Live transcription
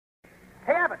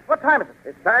Hey, Abbott, what time is it?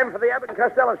 It's time for the Abbott and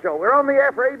Costello Show. We're on the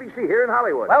air for ABC here in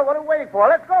Hollywood. Well, what are we waiting for?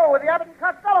 Let's go with the Abbott and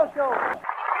Costello Show.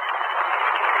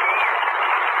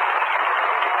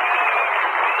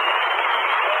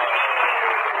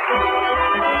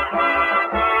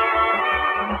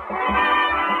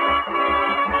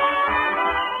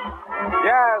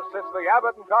 Yes, it's the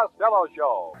Abbott and Costello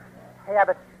Show. Hey,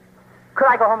 Abbott, could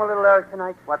I go home a little early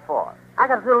tonight? What for? I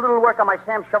got to do a little work on my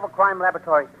Sam Shovel crime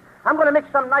laboratory. I'm going to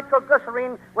mix some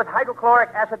nitroglycerine with hydrochloric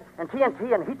acid and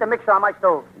TNT and heat the mixture on my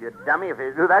stove. You dummy. If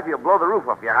you do that, you'll blow the roof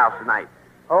off your house tonight.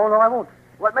 Oh, no, I won't.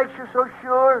 What makes you so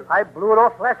sure? I blew it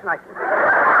off last night.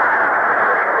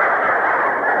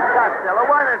 Costello,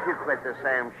 why don't you quit the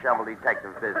Sam Shovel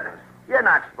detective business? You're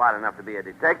not smart enough to be a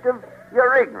detective.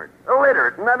 You're ignorant,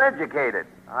 illiterate, and uneducated.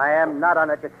 I am not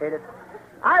uneducated.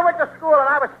 I went to school and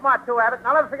I was smart too, Abbott. And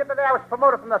I'll never forget the day I was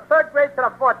promoted from the 3rd grade to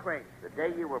the 4th grade. The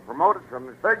day you were promoted from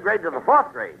the 3rd grade to the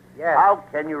 4th grade? Yes. How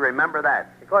can you remember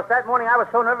that? Because that morning I was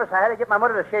so nervous I had to get my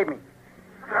mother to shave me.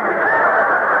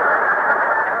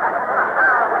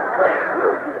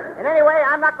 And anyway,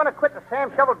 I'm not going to quit the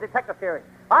Sam Shovel detective theory.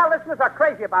 Our listeners are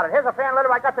crazy about it. Here's a fan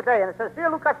letter I got today, and it says,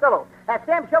 Dear Lou Costello, as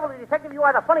Sam Shovel the detective, you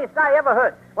are the funniest guy I ever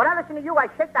heard. When I listen to you, I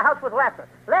shake the house with laughter.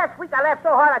 Last week I laughed so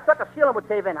hard I thought the ceiling would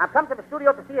cave in. I'm coming to the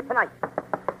studio to see you tonight.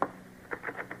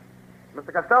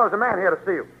 Mr. Costello's a man here to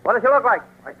see you. What does he look like?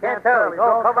 I can't tell. He's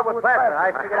all covered with plaster.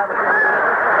 I figured out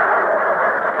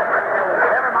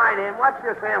Never mind him. What's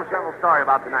your Sam Shovel story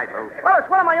about tonight, Lou? Well, it's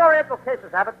one of my Oriental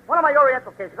cases, Abbott. One of my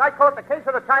Oriental cases. I call it the case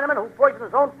of the Chinaman who poisoned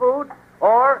his own food,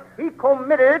 or he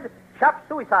committed chop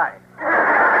suicide.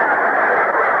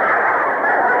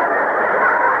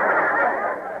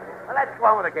 Well, let's go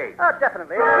on with the case. Oh,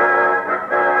 definitely.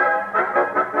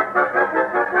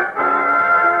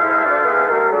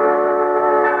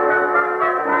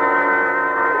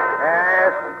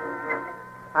 Yes,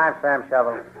 I'm Sam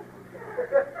Shovel.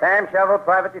 Sam Shovel,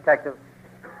 private detective.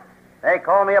 They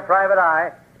call me a private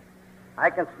eye. I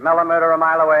can smell a murder a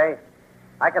mile away.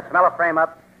 I can smell a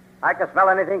frame-up. I can smell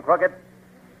anything crooked.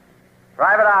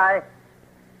 Private eye.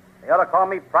 They ought to call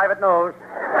me private nose.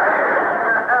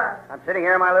 I'm sitting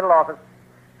here in my little office.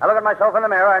 I look at myself in the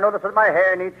mirror. I notice that my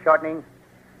hair needs shortening.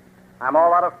 I'm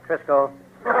all out of Trisco.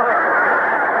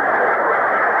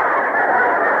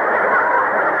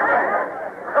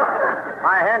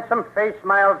 My handsome face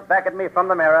smiles back at me from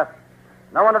the mirror.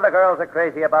 No one of the girls are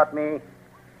crazy about me.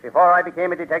 Before I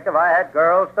became a detective, I had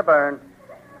girls to burn.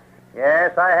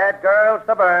 Yes, I had girls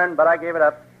to burn, but I gave it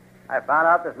up. I found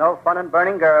out there's no fun in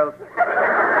burning girls.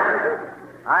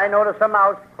 I noticed a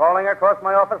mouse crawling across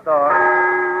my office door.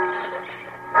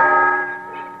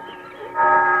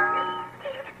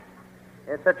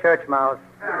 It's a church mouse.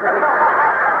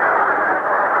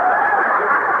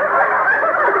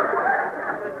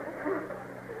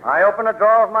 I open a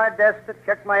drawer of my desk to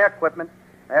check my equipment.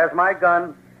 There's my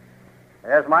gun.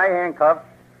 There's my handcuffs.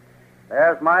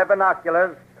 There's my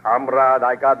binoculars. Comrade,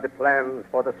 I got the plans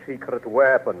for the secret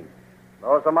weapon.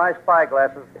 Those are my spy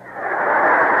glasses.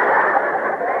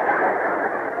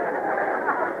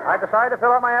 I decided to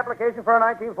fill out my application for a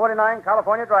 1949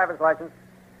 California driver's license.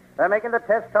 They're making the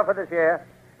test tougher this year.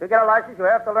 To get a license, you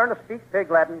have to learn to speak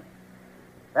pig Latin.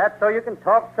 That's so you can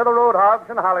talk to the road hogs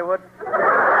in Hollywood.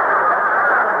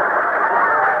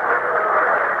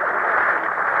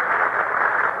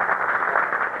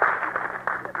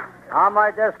 On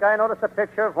my desk, I noticed a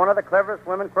picture of one of the cleverest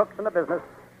women crooks in the business.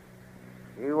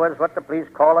 She was what the police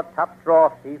call a top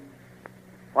drawer thief.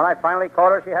 When I finally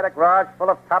caught her, she had a garage full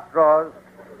of top drawers.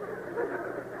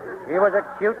 She was a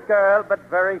cute girl, but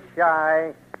very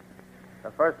shy.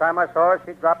 The first time I saw her,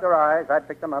 she dropped her eyes. I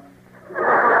picked them up.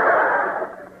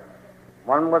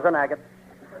 One was an agate.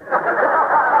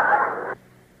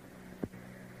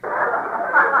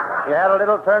 She had a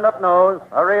little turned-up nose,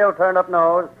 a real turned-up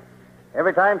nose.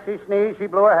 Every time she sneezed, she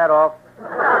blew her hat off.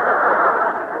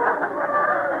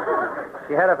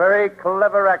 She had a very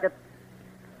clever racket.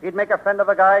 She'd make a friend of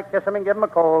a guy, kiss him, and give him a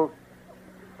cold.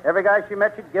 Every guy she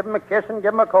met, she'd give him a kiss and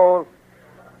give him a cold.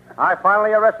 I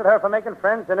finally arrested her for making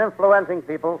friends and influencing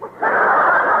people.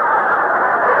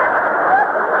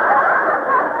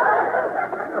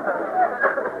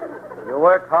 You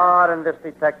work hard in this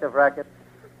detective racket.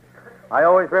 I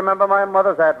always remember my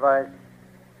mother's advice.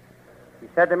 She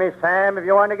said to me, Sam, if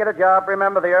you want to get a job,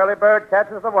 remember the early bird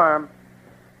catches the worm.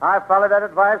 I followed that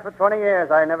advice for 20 years.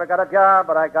 I never got a job,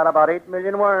 but I got about 8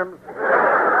 million worms.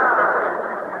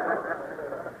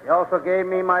 She also gave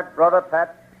me my brother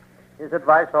Pat his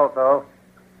advice also.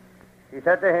 She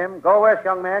said to him, go west,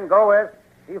 young man, go west.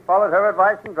 He followed her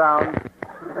advice and drowned.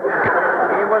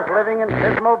 He was living in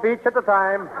Pismo Beach at the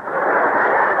time.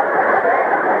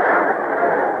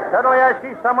 I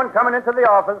see someone coming into the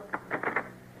office.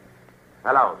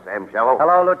 Hello, Sam Shovel.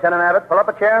 Hello, Lieutenant Abbott. Pull up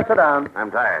a chair and sit down. I'm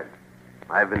tired.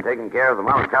 I've been taking care of the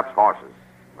mounted cop's horses.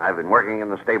 I've been working in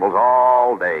the stables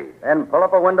all day. Then pull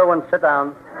up a window and sit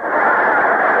down.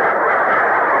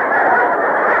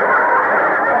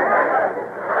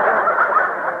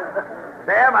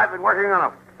 Sam, I've been working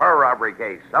on a fur robbery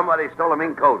case. Somebody stole a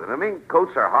mink coat, and the mink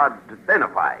coats are hard to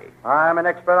identify. I'm an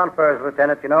expert on furs,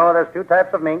 Lieutenant. You know, there's two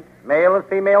types of mink, male and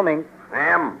female mink.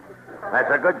 Sam,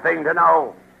 that's a good thing to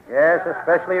know. Yes,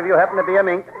 especially if you happen to be a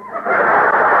mink.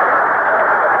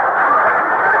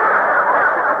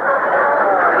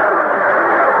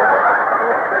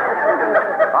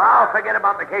 Oh, forget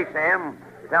about the case, Sam.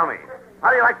 Tell me, how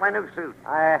do you like my new suit?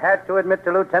 I had to admit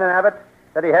to Lieutenant Abbott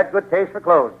that he had good taste for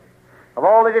clothes. Of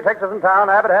all the detectives in town,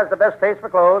 Abbott has the best taste for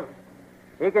clothes.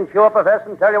 He can chew up a vest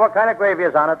and tell you what kind of gravy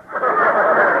is on it.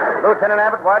 Lieutenant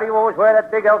Abbott, why do you always wear that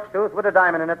big elk's tooth with a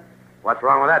diamond in it? What's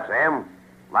wrong with that, Sam?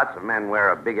 Lots of men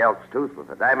wear a big elk's tooth with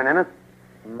a diamond in it.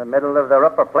 In the middle of their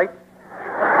upper plate?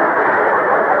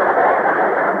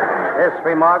 This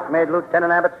remark made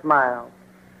Lieutenant Abbott smile.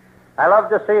 I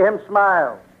love to see him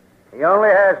smile. He only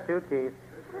has two teeth.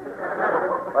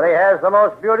 But he has the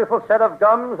most beautiful set of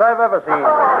gums I've ever seen.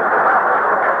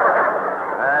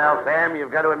 Well, Sam,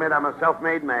 you've got to admit I'm a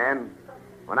self-made man.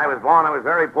 When I was born, I was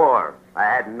very poor. I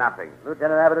had nothing.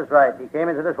 Lieutenant Abbott is right. He came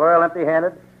into this world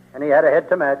empty-handed, and he had a head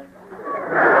to match.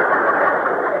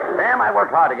 Sam, I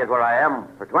worked hard to get where I am.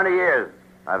 For 20 years,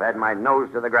 I've had my nose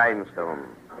to the grindstone.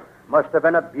 Must have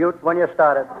been a beaut when you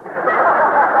started.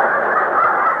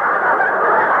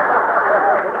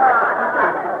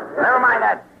 Never mind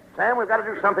that. Sam, we've got to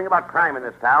do something about crime in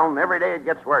this town. Every day it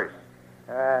gets worse.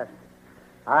 I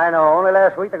know. Only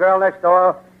last week, the girl next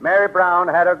door, Mary Brown,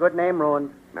 had her good name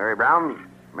ruined. Mary Brown?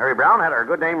 Mary Brown had her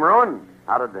good name ruined?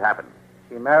 How did it happen?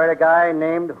 She married a guy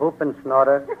named Hoop and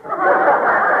Snorter.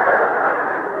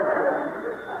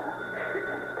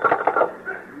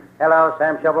 Hello,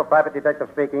 Sam Shovel, private detective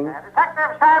speaking.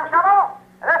 Detective Sam Shovel,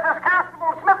 this is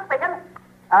Constable Smith speaking.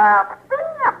 I've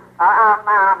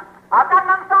got an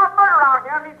unsolved murder around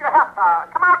here. I need your help.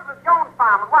 Come out to the Jones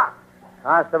farm at once.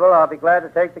 Constable, I'll be glad to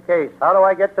take the case. How do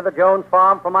I get to the Jones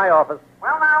farm from my office?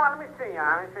 Well, now, let me see.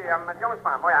 The Jones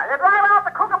farm. Oh, yeah. You drive out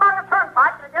the Cucamonga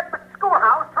Turnpike, you get the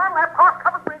schoolhouse, turn left, cross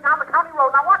Covered Bridge down the county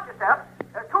road. Now, watch yourself.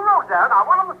 There's two roads there. Now,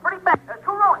 one of them is pretty bad.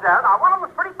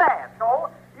 So,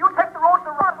 you take the road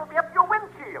to the road. It'll be up to your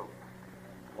windshield.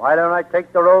 Why don't I take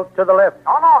the road to the left?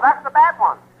 Oh, no, that's the bad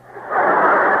one.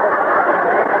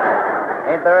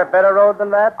 Ain't there a better road than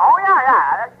that? Oh,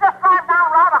 yeah. Just drive down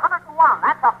Route 101.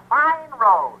 That's a fine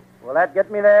road. Will that get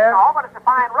me there? No, but it's a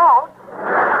fine road.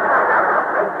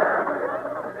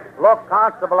 Look,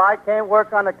 Constable, I can't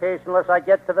work on the case unless I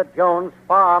get to the Jones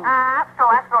farm. That's true,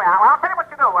 yeah. Well, I'll tell you what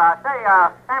you do.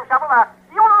 Sam Shovel, do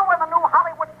you know where the new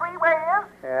Hollywood Freeway is?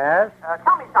 Yes?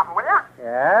 Tell me something, will you?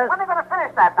 Yes? When are they going to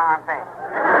finish that darn thing?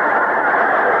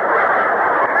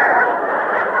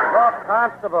 Look,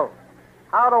 Constable,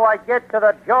 how do I get to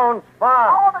the Jones farm?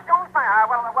 Oh, the Jones Farm.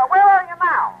 Well, where are you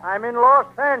now? I'm in Los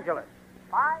Angeles.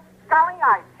 By golly,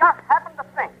 I just happened to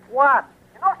think. What?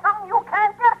 You know something? You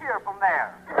can't get here from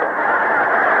there.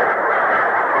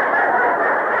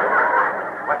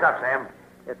 What's up, Sam?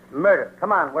 It's murder.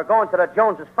 Come on, we're going to the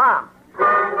Joneses' farm.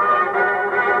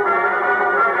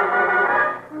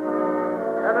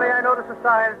 Suddenly I noticed a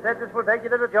sign that said this will take you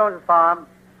to the Joneses' farm.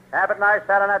 Abbott and I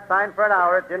sat on that sign for an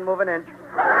hour. It didn't move an inch.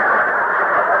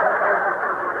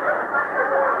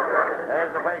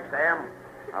 There's the place, Sam.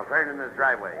 I'll turn in this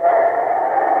driveway.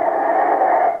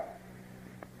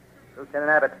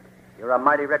 Lieutenant Abbott, you're a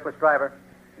mighty reckless driver.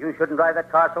 You shouldn't drive that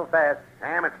car so fast.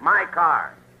 Sam, it's my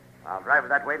car. I'll drive it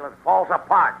that way till it falls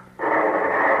apart.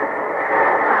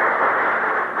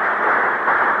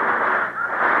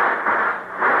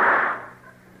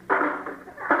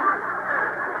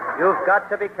 You've got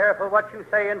to be careful what you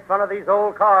say in front of these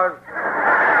old cars.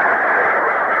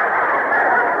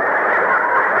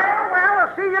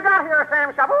 Well, see you got here,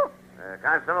 Sam Shovel.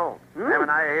 Constable, Sam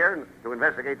and I are here to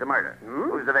investigate the murder.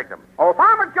 Who's the victim? Oh,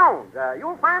 Farmer Jones.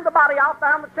 You'll find the body out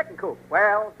there in the chicken coop.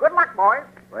 Well, good luck, boys.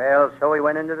 Well, so we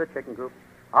went into the chicken coop.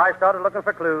 I started looking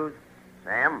for clues.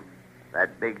 Sam,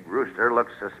 that big rooster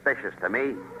looks suspicious to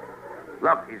me.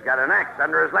 Look, he's got an axe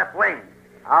under his left wing.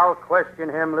 I'll question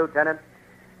him, Lieutenant.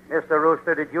 Mr.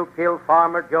 Rooster, did you kill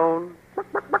Farmer Jones?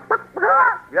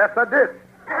 Yes, I did.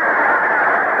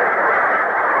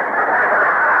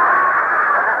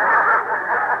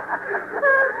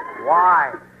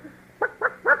 Why?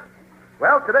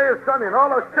 Well, today is Sunday, and all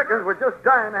those chickens were just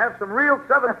dying to have some real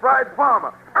Southern fried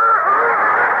farmer.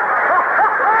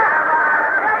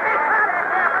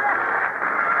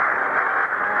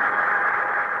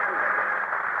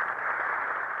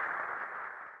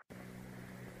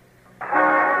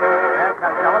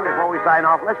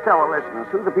 off, let's tell the listeners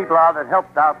who the people are that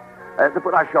helped out to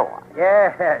put our show on.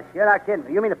 Yes, you're not kidding.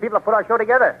 You mean the people that put our show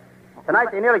together? Tonight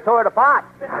they nearly tore it apart.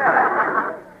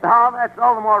 No, that's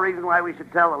all the more reason why we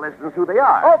should tell the listeners who they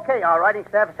are. Okay, our writing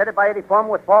staff is headed by Eddie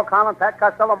Foreman with Paul Collins, Pat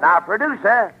Costello. Our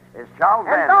producer is Charles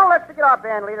Van. And now let's get our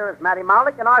band leader is Matty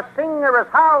Malik, and our singer is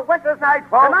Harold Winters. Good night,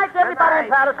 folks. Good night, everybody in Good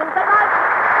night. Patterson. Good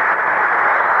night.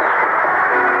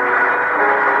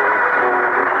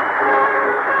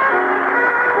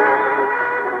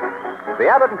 The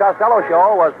Abbott and Costello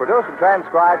Show was produced and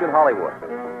transcribed in Hollywood.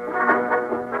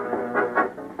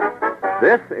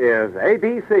 This is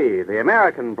ABC, the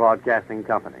American Broadcasting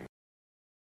Company.